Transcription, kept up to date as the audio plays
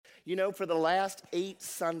You know, for the last 8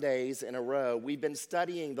 Sundays in a row, we've been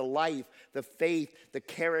studying the life, the faith, the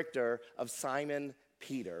character of Simon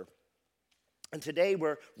Peter. And today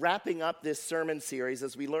we're wrapping up this sermon series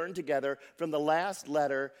as we learn together from the last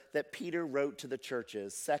letter that Peter wrote to the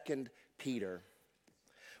churches, 2 Peter.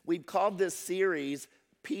 We've called this series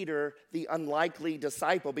Peter, the Unlikely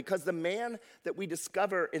Disciple, because the man that we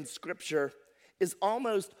discover in Scripture is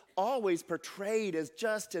almost always portrayed as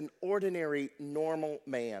just an ordinary, normal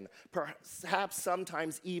man, perhaps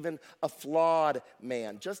sometimes even a flawed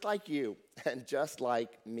man, just like you and just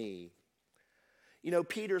like me. You know,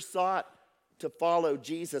 Peter sought to follow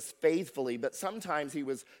Jesus faithfully, but sometimes he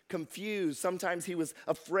was confused, sometimes he was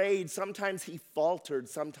afraid, sometimes he faltered,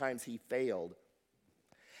 sometimes he failed.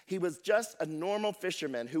 He was just a normal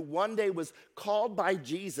fisherman who one day was called by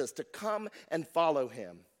Jesus to come and follow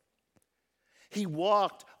him. He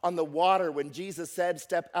walked on the water when Jesus said,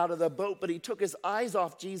 "Step out of the boat," but he took his eyes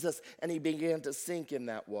off Jesus and he began to sink in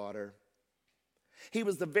that water. He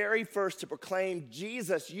was the very first to proclaim,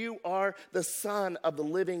 "Jesus, you are the Son of the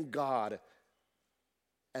living God."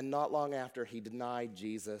 And not long after, he denied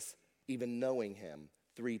Jesus, even knowing him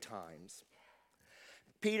 3 times.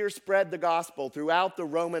 Peter spread the gospel throughout the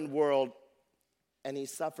Roman world, and he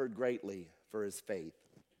suffered greatly for his faith.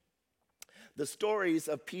 The stories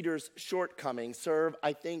of Peter's shortcomings serve,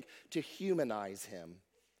 I think, to humanize him.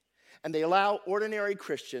 And they allow ordinary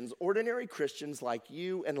Christians like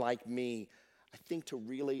you and like me, I think, to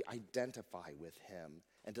really identify with him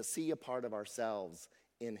and to see a part of ourselves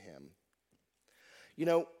in him. You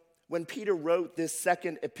know, when Peter wrote this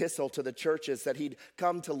second epistle to the churches that he'd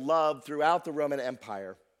come to love throughout the Roman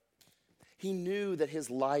Empire, he knew that his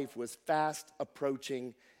life was fast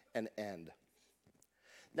approaching an end.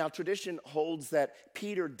 Now, tradition holds that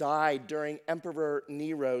Peter died during Emperor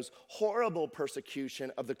Nero's horrible persecution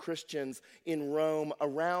of the Christians in Rome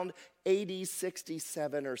around AD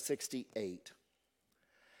 67 or 68.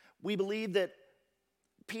 We believe that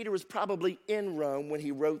Peter was probably in Rome when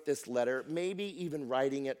he wrote this letter, maybe even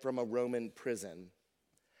writing it from a Roman prison.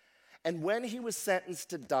 And when he was sentenced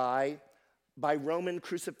to die by Roman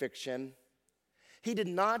crucifixion, he did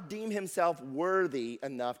not deem himself worthy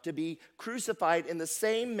enough to be crucified in the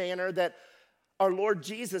same manner that our Lord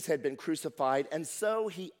Jesus had been crucified, and so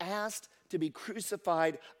he asked to be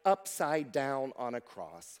crucified upside down on a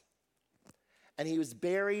cross. And he was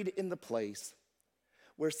buried in the place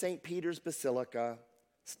where St. Peter's Basilica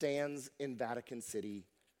stands in Vatican City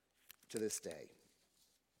to this day.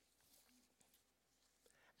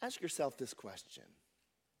 Ask yourself this question.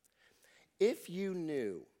 If you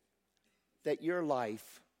knew that your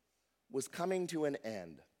life was coming to an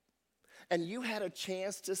end, and you had a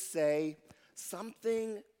chance to say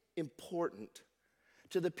something important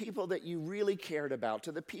to the people that you really cared about,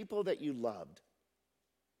 to the people that you loved,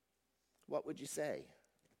 what would you say?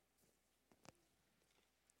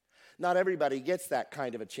 Not everybody gets that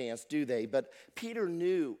kind of a chance, do they? But Peter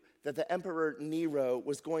knew that the Emperor Nero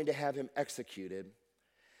was going to have him executed.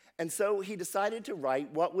 And so he decided to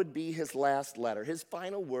write what would be his last letter, his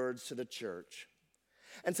final words to the church.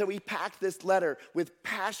 And so he packed this letter with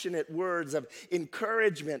passionate words of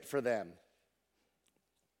encouragement for them,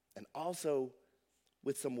 and also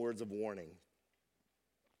with some words of warning.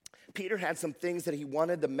 Peter had some things that he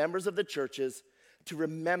wanted the members of the churches to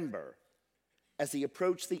remember as he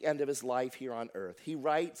approached the end of his life here on earth. He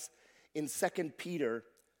writes in 2 Peter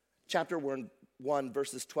chapter 1,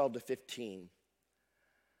 verses 12 to 15,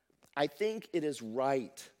 "I think it is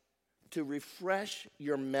right to refresh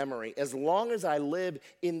your memory as long as I live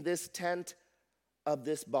in this tent of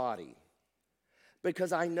this body,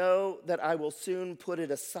 because I know that I will soon put it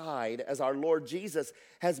aside, as our Lord Jesus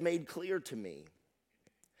has made clear to me.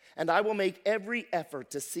 And I will make every effort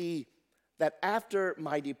to see that after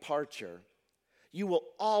my departure, you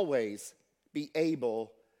will always be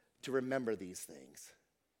able to remember these things."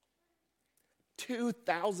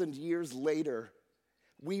 2,000 years later,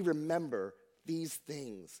 we remember these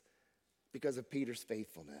things because of Peter's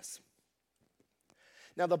faithfulness.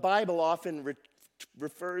 Now, the Bible often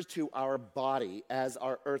refers to our body as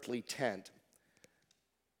our earthly tent.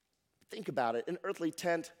 Think about it. An earthly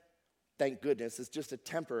tent, thank goodness, is just a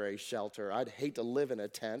temporary shelter. I'd hate to live in a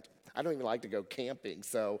tent. I don't even like to go camping.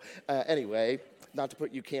 So anyway, not to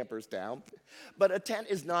put you campers down. But a tent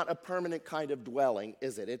is not a permanent kind of dwelling,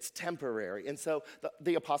 is it? It's temporary. And so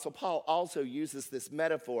the Apostle Paul also uses this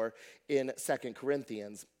metaphor in 2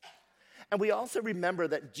 Corinthians. And we also remember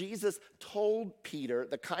that Jesus told Peter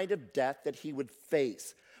the kind of death that he would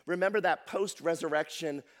face. Remember that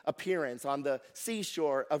post-resurrection appearance on the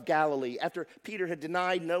seashore of Galilee after Peter had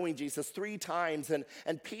denied knowing Jesus 3 times, and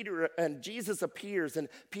Jesus appears, and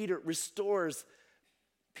Peter restores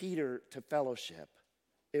Peter to fellowship.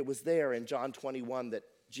 It was there in John 21 that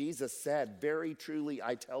Jesus said, "Very truly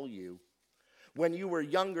I tell you, when you were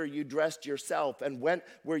younger you dressed yourself and went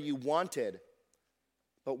where you wanted,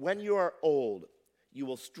 but when you are old, you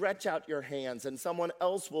will stretch out your hands, and someone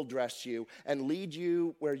else will dress you and lead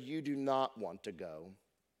you where you do not want to go."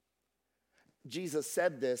 Jesus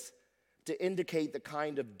said this to indicate the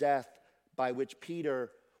kind of death by which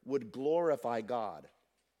Peter would glorify God.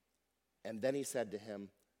 And then he said to him,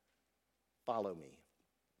 "Follow me."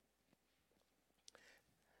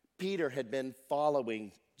 Peter had been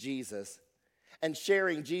following Jesus and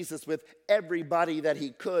sharing Jesus with everybody that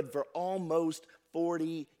he could for almost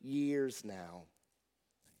 40 years now.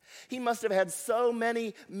 He must have had so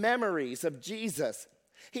many memories of Jesus.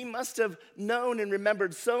 He must have known and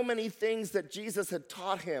remembered so many things that Jesus had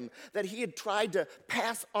taught him that he had tried to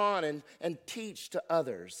pass on and teach to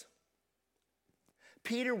others.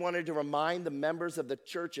 Peter wanted to remind the members of the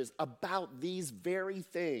churches about these very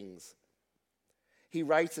things. He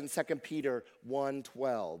writes in 2 Peter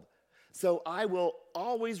 1:12, "So I will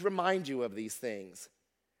always remind you of these things,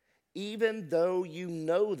 even though you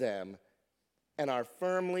know them and are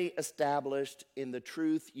firmly established in the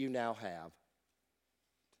truth you now have."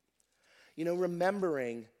 You know,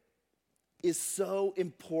 remembering is so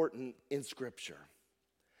important in Scripture.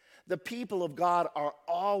 The people of God are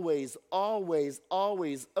always,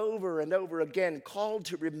 over and over again called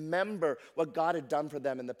to remember what God had done for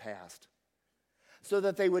them in the past, so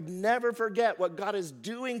that they would never forget what God is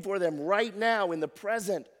doing for them right now in the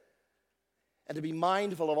present, and to be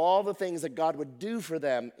mindful of all the things that God would do for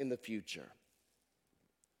them in the future.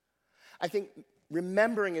 I think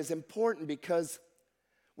remembering is important because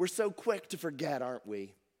we're so quick to forget, aren't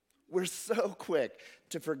we? We're so quick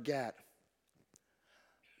to forget.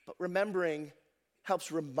 But remembering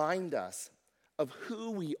helps remind us of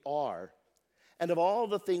who we are and of all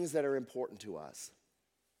the things that are important to us.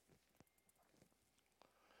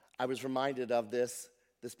 I was reminded of this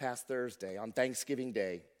past Thursday on Thanksgiving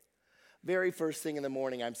Day. Very first thing in the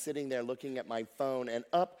morning, I'm sitting there looking at my phone, and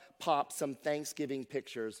up pop some Thanksgiving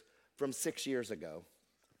pictures from 6 years ago.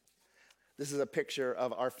 This is a picture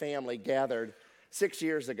of our family gathered 6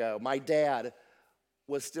 years ago. My dad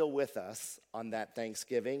was still with us on that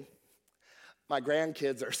Thanksgiving. My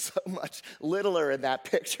grandkids are so much littler in that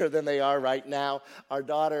picture than they are right now. Our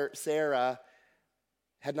daughter, Sarah,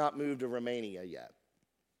 had not moved to Romania yet.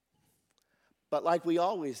 But like we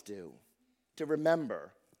always do, to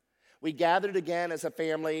remember, we gathered again as a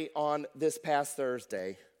family on this past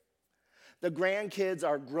Thursday. The grandkids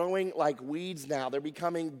are growing like weeds now. They're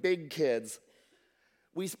becoming big kids.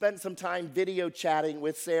 We spent some time video chatting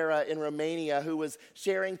with Sarah in Romania, who was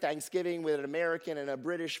sharing Thanksgiving with an American and a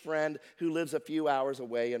British friend who lives a few hours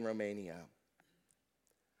away in Romania.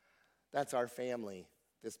 That's our family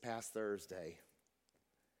this past Thursday.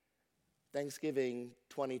 Thanksgiving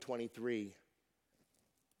 2023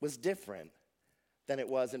 was different than it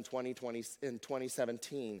was in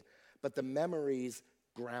 2017, but the memories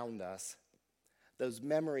ground us. Those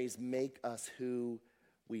memories make us who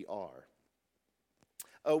we are.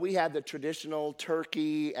 Oh, we had the traditional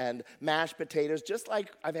turkey and mashed potatoes, just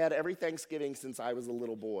like I've had every Thanksgiving since I was a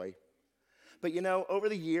little boy. But you know, over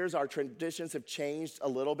the years, our traditions have changed a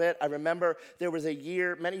little bit. I remember there was a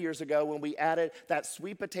year, many years ago, when we added that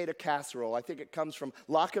sweet potato casserole. I think it comes from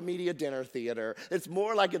La Comedia Dinner Theater. It's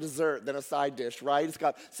more like a dessert than a side dish, right? It's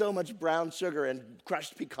got so much brown sugar and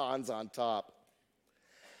crushed pecans on top.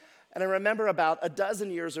 And I remember about a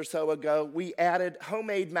dozen years or so ago, we added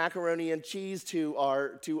homemade macaroni and cheese to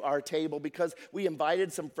our table because we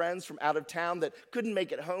invited some friends from out of town that couldn't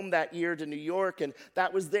make it home that year to New York, and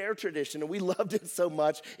that was their tradition, and we loved it so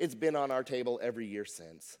much, it's been on our table every year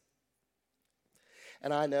since.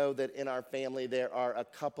 And I know that in our family there are a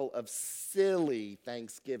couple of silly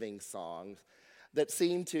Thanksgiving songs that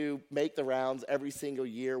seem to make the rounds every single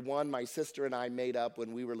year. One my sister and I made up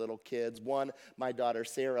when we were little kids. One my daughter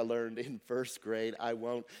Sarah learned in first grade. I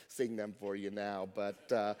won't sing them for you now,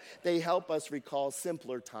 but they help us recall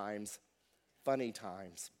simpler times, funny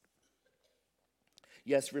times.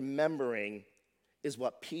 Yes, remembering is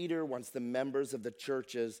what Peter wants the members of the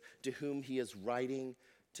churches to whom he is writing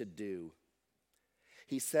to do.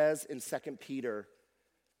 He says in 2 Peter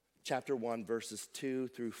chapter 1, verses 2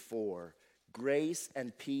 through 4, "Grace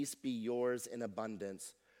and peace be yours in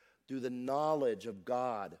abundance through the knowledge of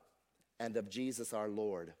God and of Jesus our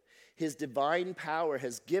Lord. his divine power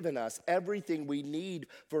has given us everything we need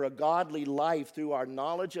for a godly life through our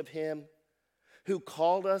knowledge of him who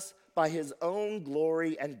called us by his own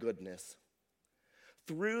glory and goodness.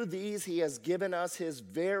 Through these he has given us his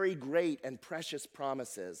very great and precious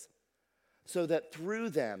promises, so that through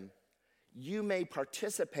them you may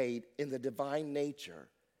participate in the divine nature.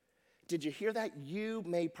 Did you hear that? You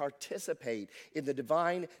may participate in the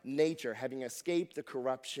divine nature, having escaped the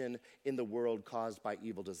corruption in the world caused by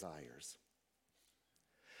evil desires.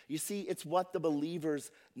 You see, it's what the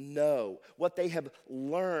believers know, what they have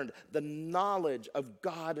learned, the knowledge of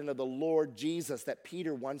God and of the Lord Jesus that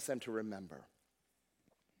Peter wants them to remember.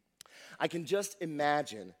 I can just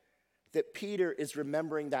imagine that Peter is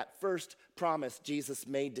remembering that first promise Jesus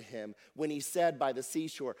made to him when he said by the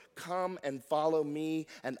seashore, "Come and follow me,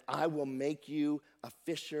 and I will make you a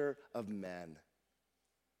fisher of men."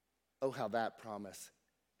 Oh, how that promise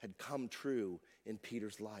had come true in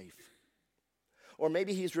Peter's life. Or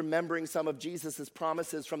maybe he's remembering some of Jesus'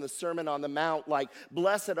 promises from the Sermon on the Mount, like,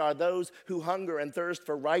 "Blessed are those who hunger and thirst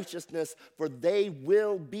for righteousness, for they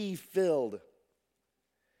will be filled.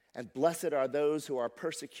 And blessed are those who are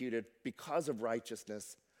persecuted because of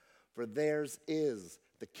righteousness, for theirs is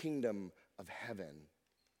the kingdom of heaven."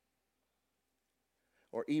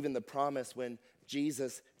 Or even the promise when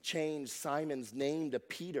Jesus changed Simon's name to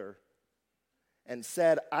Peter and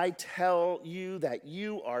said, "I tell you that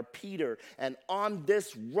you are Peter, and on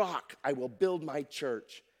this rock I will build my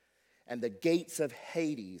church, and the gates of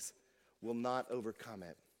Hades will not overcome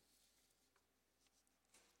it."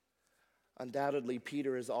 Undoubtedly,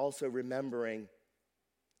 Peter is also remembering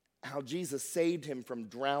how Jesus saved him from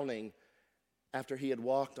drowning after he had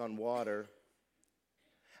walked on water,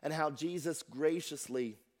 and how Jesus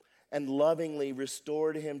graciously and lovingly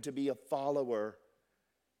restored him to be a follower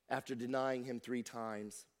after denying him 3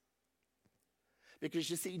 times. Because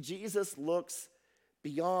you see, Jesus looks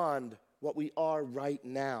beyond what we are right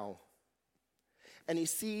now, and he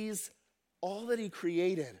sees all that he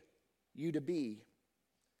created you to be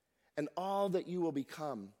and all that you will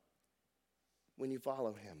become when you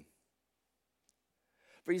follow him.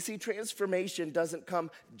 For you see, transformation doesn't come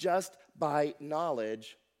just by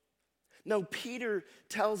knowledge. No, Peter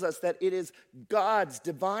tells us that it is God's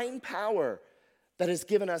divine power that has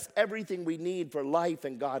given us everything we need for life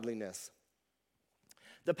and godliness.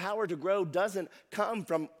 The power to grow doesn't come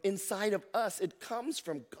from inside of us, it comes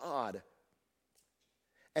from God.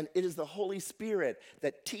 And it is the Holy Spirit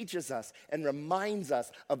that teaches us and reminds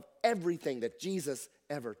us of everything that Jesus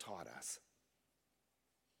ever taught us.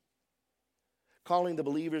 Calling the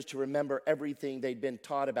believers to remember everything they'd been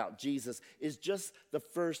taught about Jesus is just the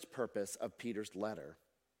first purpose of Peter's letter.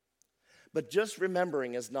 But just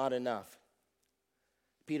remembering is not enough.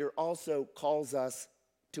 Peter also calls us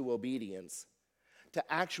to obedience,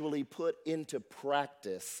 to actually put into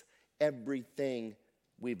practice everything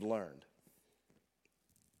we've learned.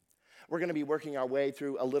 We're going to be working our way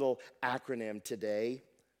through a little acronym today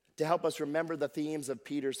to help us remember the themes of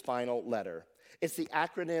Peter's final letter. It's the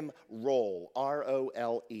acronym ROLE,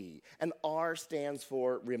 R-O-L-E, and R stands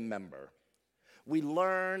for remember. We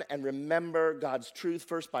learn and remember God's truth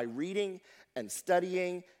first by reading and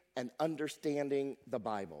studying and understanding the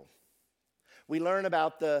Bible. We learn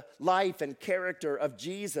about the life and character of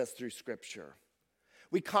Jesus through Scripture.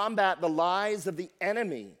 We combat the lies of the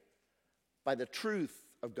enemy by the truth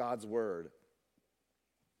of God's word.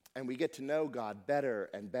 And we get to know God better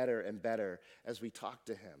and better and better as we talk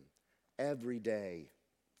to him every day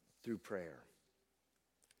through prayer.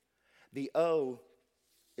 The O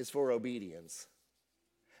is for obedience.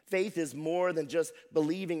 Faith is more than just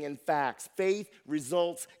believing in facts. Faith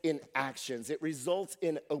results in actions. It results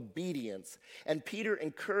in obedience. And Peter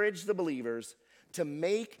encouraged the believers to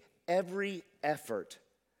make every effort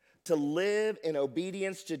to live in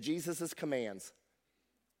obedience to Jesus' commands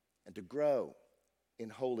and to grow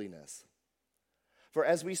in holiness. For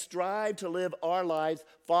as we strive to live our lives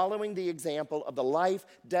following the example of the life,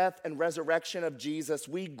 death, and resurrection of Jesus,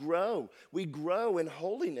 we grow. We grow in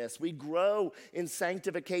holiness. We grow in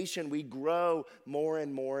sanctification. We grow more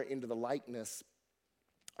and more into the likeness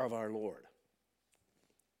of our Lord.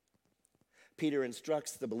 Peter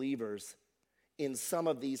instructs the believers in some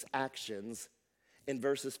of these actions in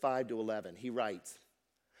verses 5 to 11. He writes,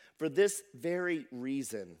 "For this very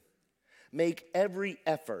reason, make every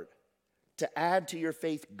effort to add to your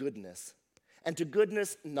faith goodness, and to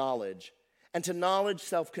goodness knowledge, and to knowledge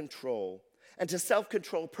self-control, and to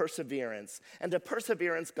self-control perseverance, and to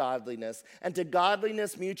perseverance godliness, and to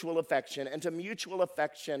godliness mutual affection, and to mutual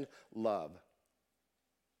affection love."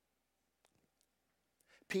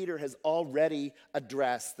 Peter has already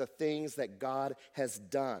addressed the things that God has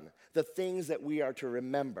done, the things that we are to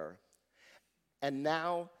remember. And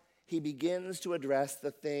now he begins to address the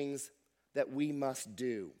things that we must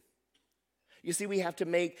do. You see, we have to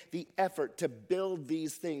make the effort to build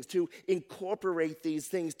these things, to incorporate these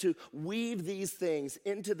things, to weave these things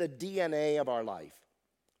into the DNA of our life.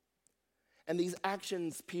 And these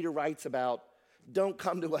actions Peter writes about don't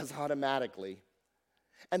come to us automatically.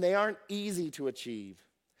 And they aren't easy to achieve.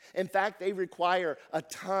 In fact, they require a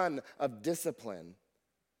ton of discipline,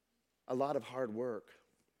 a lot of hard work.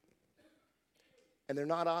 And they're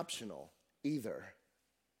not optional either.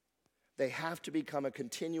 They have to become a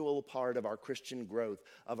continual part of our Christian growth,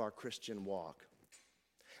 of our Christian walk.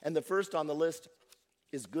 And the first on the list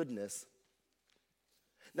is goodness.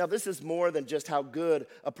 Now, this is more than just how good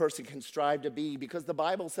a person can strive to be, because the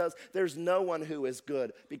Bible says there's no one who is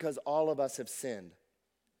good, because all of us have sinned.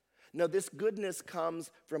 No, this goodness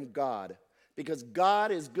comes from God, because God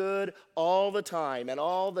is good all the time, and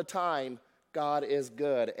all the time, God is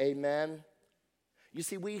good. Amen? You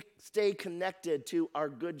see, we stay connected to our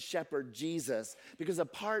good shepherd, Jesus, because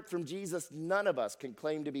apart from Jesus, none of us can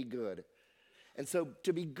claim to be good. And so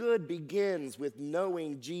to be good begins with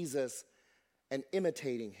knowing Jesus and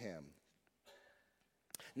imitating him.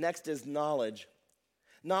 Next is knowledge.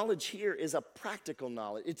 Knowledge here is a practical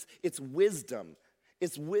knowledge. It's wisdom.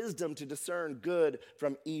 It's wisdom to discern good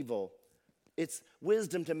from evil. It's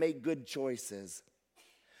wisdom to make good choices.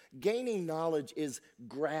 Gaining knowledge is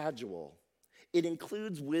gradual. It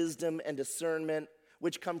includes wisdom and discernment,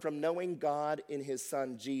 which come from knowing God in his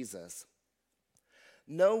Son, Jesus.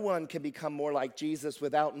 No one can become more like Jesus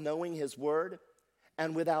without knowing his word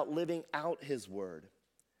and without living out his word.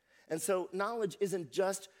 And so knowledge isn't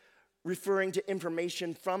just referring to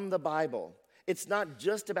information from the Bible. It's not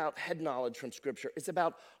just about head knowledge from Scripture. It's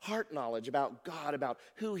about heart knowledge, about God, about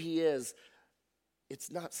who he is. It's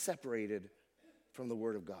not separated from the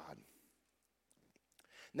Word of God.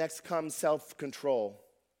 Next comes self-control.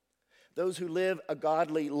 Those who live a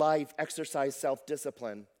godly life exercise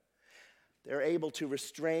self-discipline. They're able to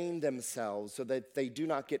restrain themselves so that they do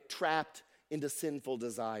not get trapped into sinful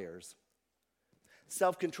desires.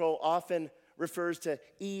 Self-control often refers to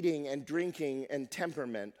eating and drinking and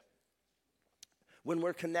temperament. When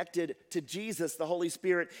we're connected to Jesus, the Holy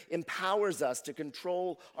Spirit empowers us to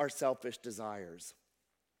control our selfish desires.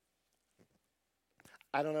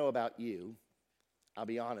 I don't know about you. I'll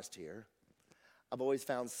be honest here. I've always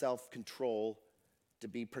found self-control to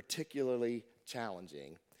be particularly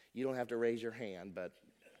challenging. You don't have to raise your hand, but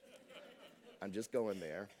I'm just going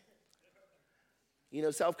there. You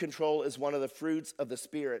know, self-control is one of the fruits of the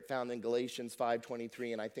Spirit found in Galatians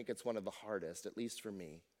 5:23, and I think it's one of the hardest, at least for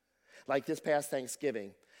me. Like this past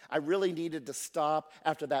Thanksgiving, I really needed to stop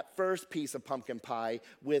after that first piece of pumpkin pie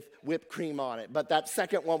with whipped cream on it, but that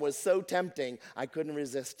second one was so tempting, I couldn't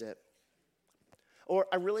resist it. Or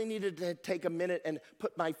I really needed to take a minute and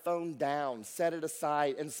put my phone down, set it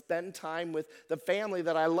aside, and spend time with the family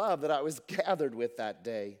that I love, that I was gathered with that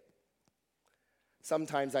day.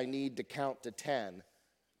 Sometimes I need to count to 10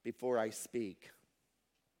 before I speak.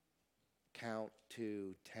 Count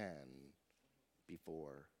to 10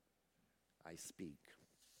 before I speak.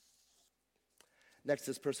 Next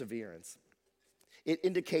is perseverance. It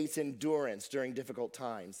indicates endurance during difficult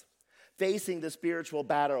times, facing the spiritual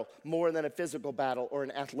battle more than a physical battle or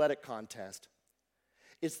an athletic contest.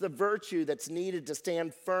 It's the virtue that's needed to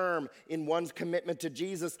stand firm in one's commitment to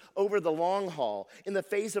Jesus over the long haul, in the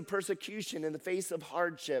face of persecution, in the face of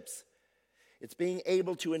hardships. It's being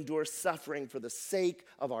able to endure suffering for the sake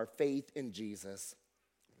of our faith in Jesus.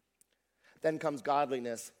 Then comes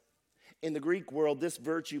godliness. In the Greek world, this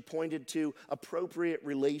virtue pointed to appropriate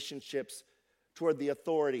relationships toward the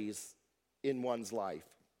authorities in one's life,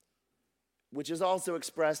 which is also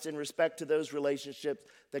expressed in respect to those relationships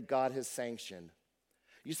that God has sanctioned.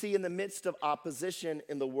 You see, in the midst of opposition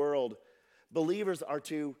in the world, believers are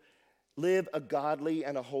to live a godly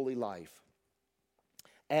and a holy life.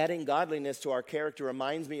 Adding godliness to our character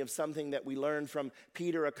reminds me of something that we learned from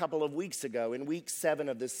Peter a couple of weeks ago in week 7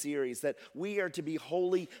 of this series, that we are to be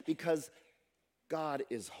holy because God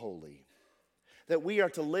is holy. That we are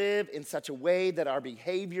to live in such a way that our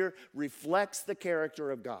behavior reflects the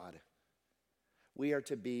character of God. We are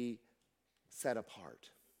to be set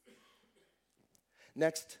apart.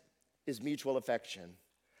 Next is mutual affection,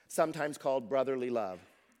 sometimes called brotherly love.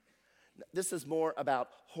 This is more about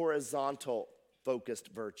horizontal focused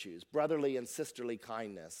virtues, brotherly and sisterly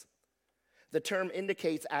kindness. The term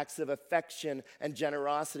indicates acts of affection and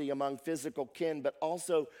generosity among physical kin, but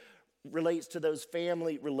also relates to those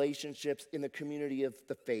family relationships in the community of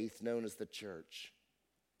the faith known as the church.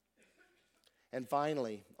 And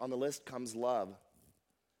finally, on the list comes love,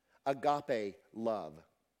 agape love.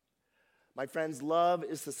 My friends, love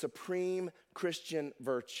is the supreme Christian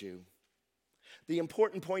virtue. The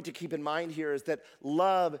important point to keep in mind here is that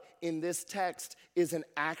love in this text is an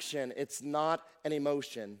action. It's not an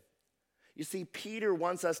emotion. You see, Peter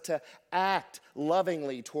wants us to act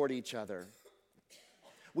lovingly toward each other.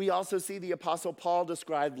 We also see the Apostle Paul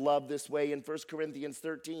describe love this way in 1 Corinthians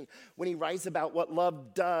 13 when he writes about what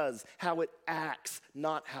love does, how it acts,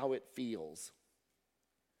 not how it feels.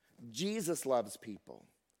 Jesus loves people,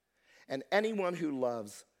 and anyone who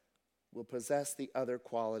loves will possess the other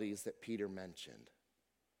qualities that Peter mentioned.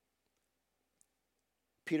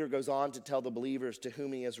 Peter goes on to tell the believers to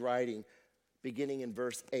whom he is writing, beginning in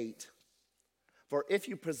verse 8, "For if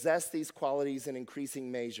you possess these qualities in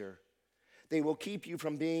increasing measure, they will keep you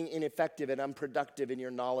from being ineffective and unproductive in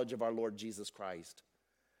your knowledge of our Lord Jesus Christ.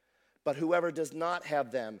 But whoever does not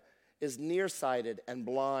have them is nearsighted and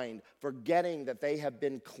blind, forgetting that they have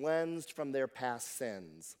been cleansed from their past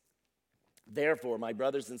sins. Therefore, my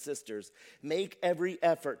brothers and sisters, make every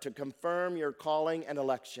effort to confirm your calling and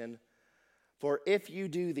election, for if you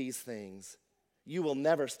do these things, you will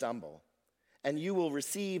never stumble, and you will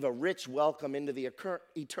receive a rich welcome into the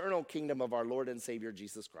eternal kingdom of our Lord and Savior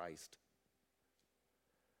Jesus Christ."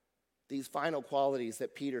 These final qualities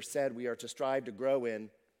that Peter said we are to strive to grow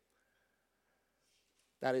in,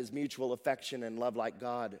 that is mutual affection and love like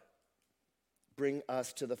God, bring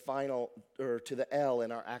us to the L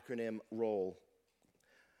in our acronym ROLL.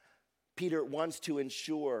 Peter wants to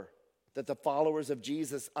ensure that the followers of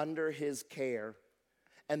Jesus under his care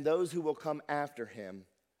and those who will come after him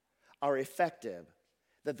are effective,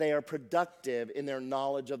 that they are productive in their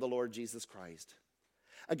knowledge of the Lord Jesus Christ.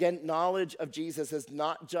 Again, knowledge of Jesus is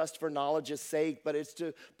not just for knowledge's sake, but it's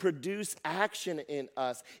to produce action in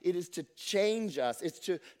us. It is to change us. It's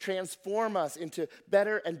to transform us into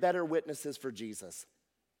better and better witnesses for Jesus.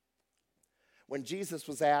 When Jesus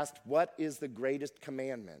was asked, "What is the greatest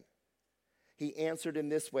commandment?" he answered in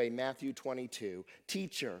this way, Matthew 22,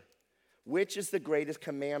 "Teacher, which is the greatest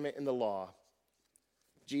commandment in the law?"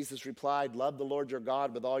 Jesus replied, "Love the Lord your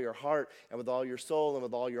God with all your heart and with all your soul and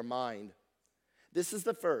with all your mind. This is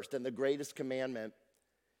the first and the greatest commandment,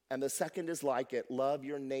 and the second is like it, love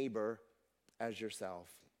your neighbor as yourself."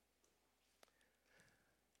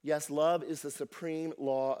 Yes, love is the supreme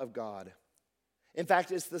law of God. In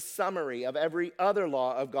fact, it's the summary of every other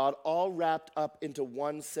law of God, all wrapped up into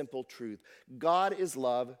one simple truth. God is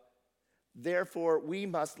love, therefore we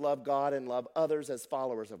must love God and love others as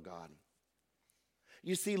followers of God.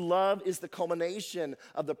 You see, love is the culmination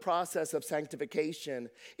of the process of sanctification.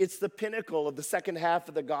 It's the pinnacle of the second half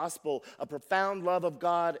of the gospel, a profound love of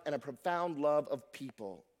God and a profound love of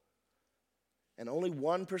people. And only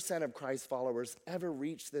 1% of Christ's followers ever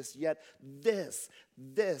reach this, yet this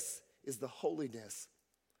is the holiness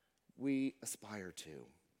we aspire to.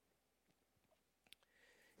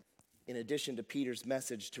 In addition to Peter's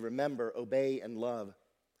message to remember, obey, and love,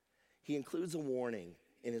 he includes a warning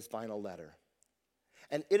in his final letter.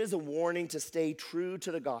 And it is a warning to stay true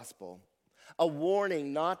to the gospel, a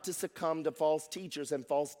warning not to succumb to false teachers and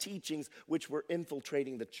false teachings which were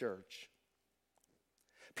infiltrating the church.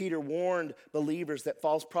 Peter warned believers that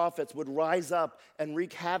false prophets would rise up and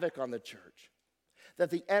wreak havoc on the church, that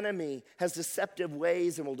the enemy has deceptive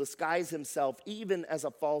ways and will disguise himself even as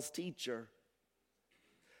a false teacher.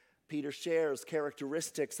 Peter shares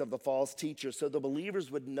characteristics of the false teacher so the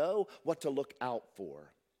believers would know what to look out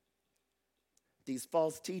for. These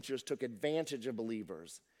false teachers took advantage of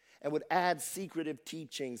believers and would add secretive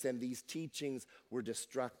teachings, and these teachings were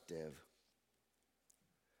destructive.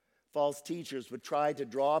 False teachers would try to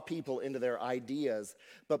draw people into their ideas,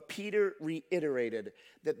 but Peter reiterated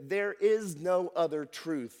that there is no other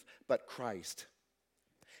truth but Christ.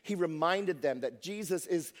 He reminded them that Jesus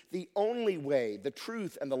is the only way, the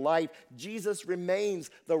truth, and the life. Jesus remains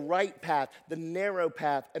the right path, the narrow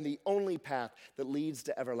path, and the only path that leads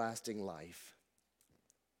to everlasting life.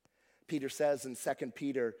 Peter says in 2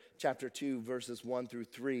 Peter chapter 2, verses 1 through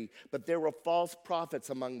 3, "But there were false prophets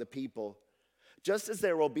among the people, just as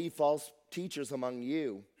there will be false teachers among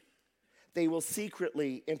you. They will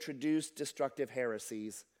secretly introduce destructive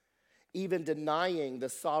heresies, even denying the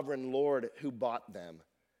sovereign Lord who bought them,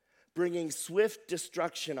 bringing swift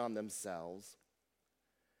destruction on themselves.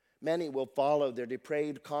 Many will follow their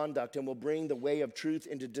depraved conduct and will bring the way of truth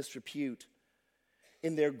into disrepute.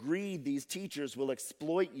 In their greed, these teachers will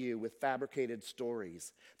exploit you with fabricated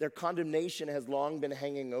stories. Their condemnation has long been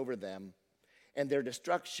hanging over them, and their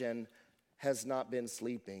destruction has not been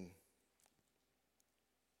sleeping."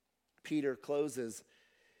 Peter closes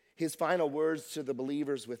his final words to the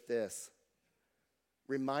believers with this: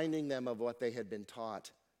 reminding them of what they had been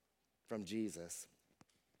taught from Jesus.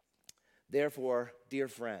 Therefore, dear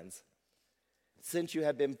friends, since you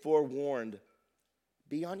have been forewarned,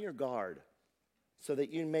 be on your guard, so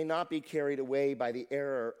that you may not be carried away by the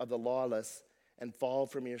error of the lawless and fall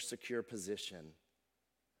from your secure position.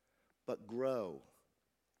 But grow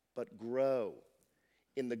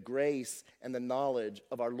in the grace and the knowledge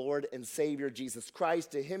of our Lord and Savior Jesus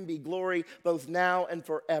Christ. To him be glory both now and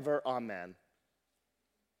forever. Amen.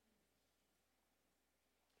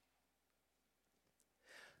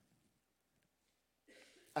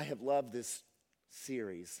 I have loved this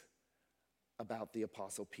series about the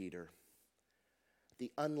Apostle Peter,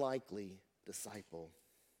 the unlikely disciple.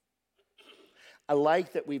 I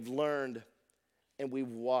like that we've learned and we've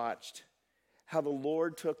watched how the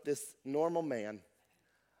Lord took this normal man,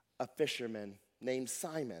 a fisherman named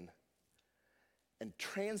Simon, and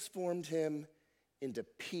transformed him into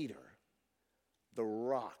Peter, the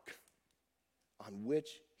rock on which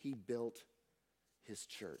he built his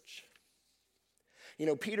church. You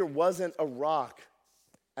know, Peter wasn't a rock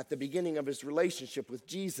at the beginning of his relationship with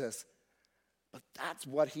Jesus, but that's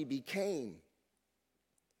what he became.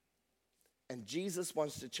 And Jesus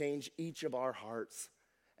wants to change each of our hearts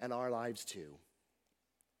and our lives too.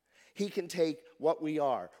 He can take what we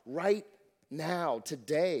are right now,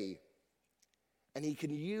 today, and he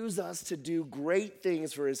can use us to do great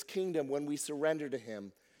things for his kingdom when we surrender to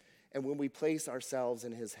him and when we place ourselves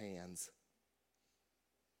in his hands.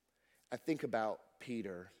 I think about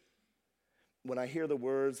Peter when I hear the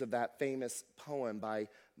words of that famous poem by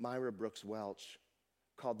Myra Brooks Welch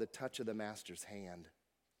called "The Touch of the Master's Hand."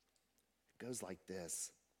 It goes like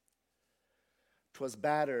this. "'Twas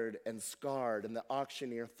battered and scarred, and the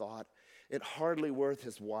auctioneer thought it hardly worth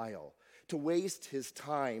his while to waste his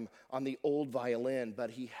time on the old violin,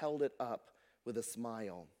 but he held it up with a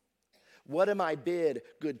smile. 'What am I bid,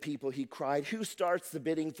 good people?' he cried. 'Who starts the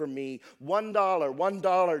bidding for me? $1,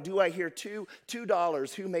 $1. Do I hear two?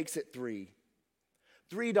 $2. Who makes it three?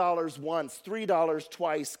 $3 once, $3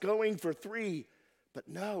 twice, going for three.' But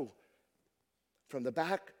no, from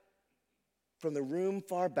the room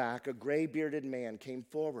far back, a gray-bearded man came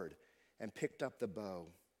forward and picked up the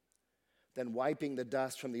bow. Then wiping the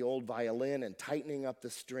dust from the old violin and tightening up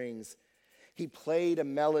the strings, he played a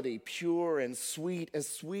melody pure and sweet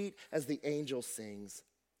as the angel sings.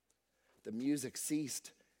 The music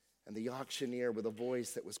ceased, and the auctioneer, with a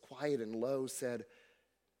voice that was quiet and low, said,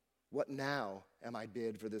 'What now am I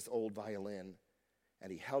bid for this old violin?'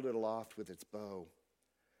 And he held it aloft with its bow.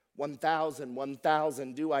 1,000,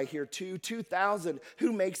 1,000, do I hear two? 2,000,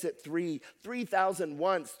 who makes it three? 3,000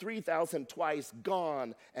 once, 3,000 twice,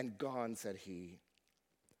 gone and gone,' said he.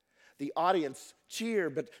 The audience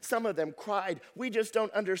cheered, but some of them cried, 'We just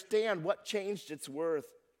don't understand what changed its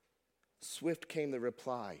worth.' Swift came the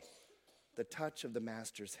reply, 'The touch of the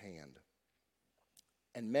master's hand.'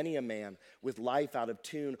 And many a man with life out of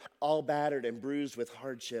tune, all battered and bruised with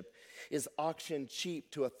hardship, is auctioned cheap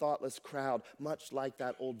to a thoughtless crowd, much like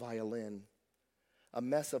that old violin. A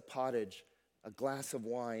mess of pottage, a glass of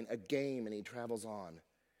wine, a game, and he travels on.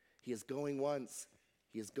 He is going once,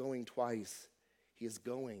 he is going twice, he is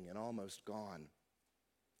going and almost gone.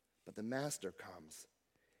 But the master comes,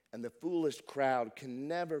 and the foolish crowd can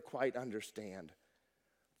never quite understand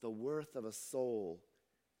the worth of a soul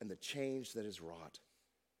and the change that is wrought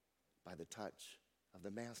by the touch of the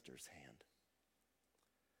master's hand."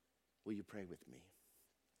 Will you pray with me?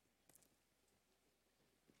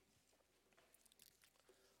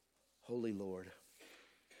 Holy Lord,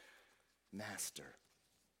 Master,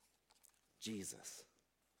 Jesus,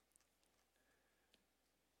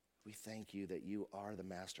 we thank you that you are the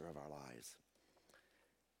master of our lives.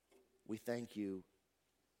 We thank you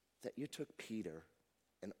that you took Peter,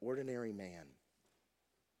 an ordinary man,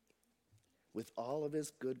 with all of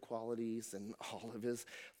his good qualities and all of his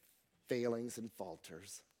failings and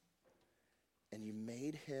falters, and you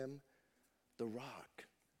made him the rock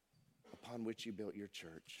upon which you built your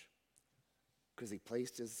church, because he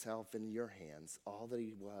placed himself in your hands, all that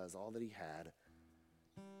he was, all that he had,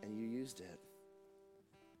 and you used it.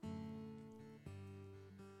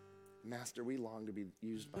 Master, we long to be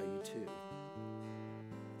used by you too.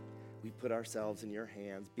 We put ourselves in your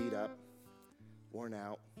hands, beat up, worn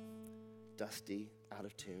out, dusty, out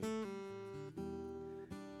of tune.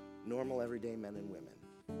 Normal, everyday men and women.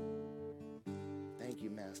 Thank you,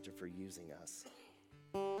 Master, for using us.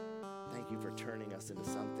 Thank you for turning us into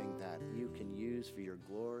something that you can use for your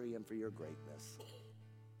glory and for your greatness.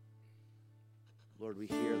 Lord, we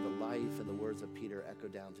hear the life and the words of Peter echo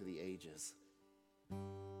down through the ages.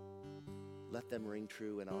 Let them ring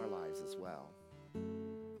true in our lives as well.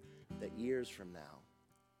 That years from now,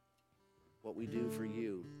 what we do for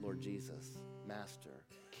you, Lord Jesus, Master,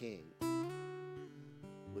 King,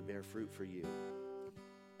 would bear fruit for you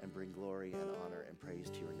and bring glory and honor and praise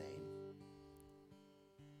to your name.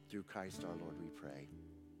 Through Christ our Lord we pray.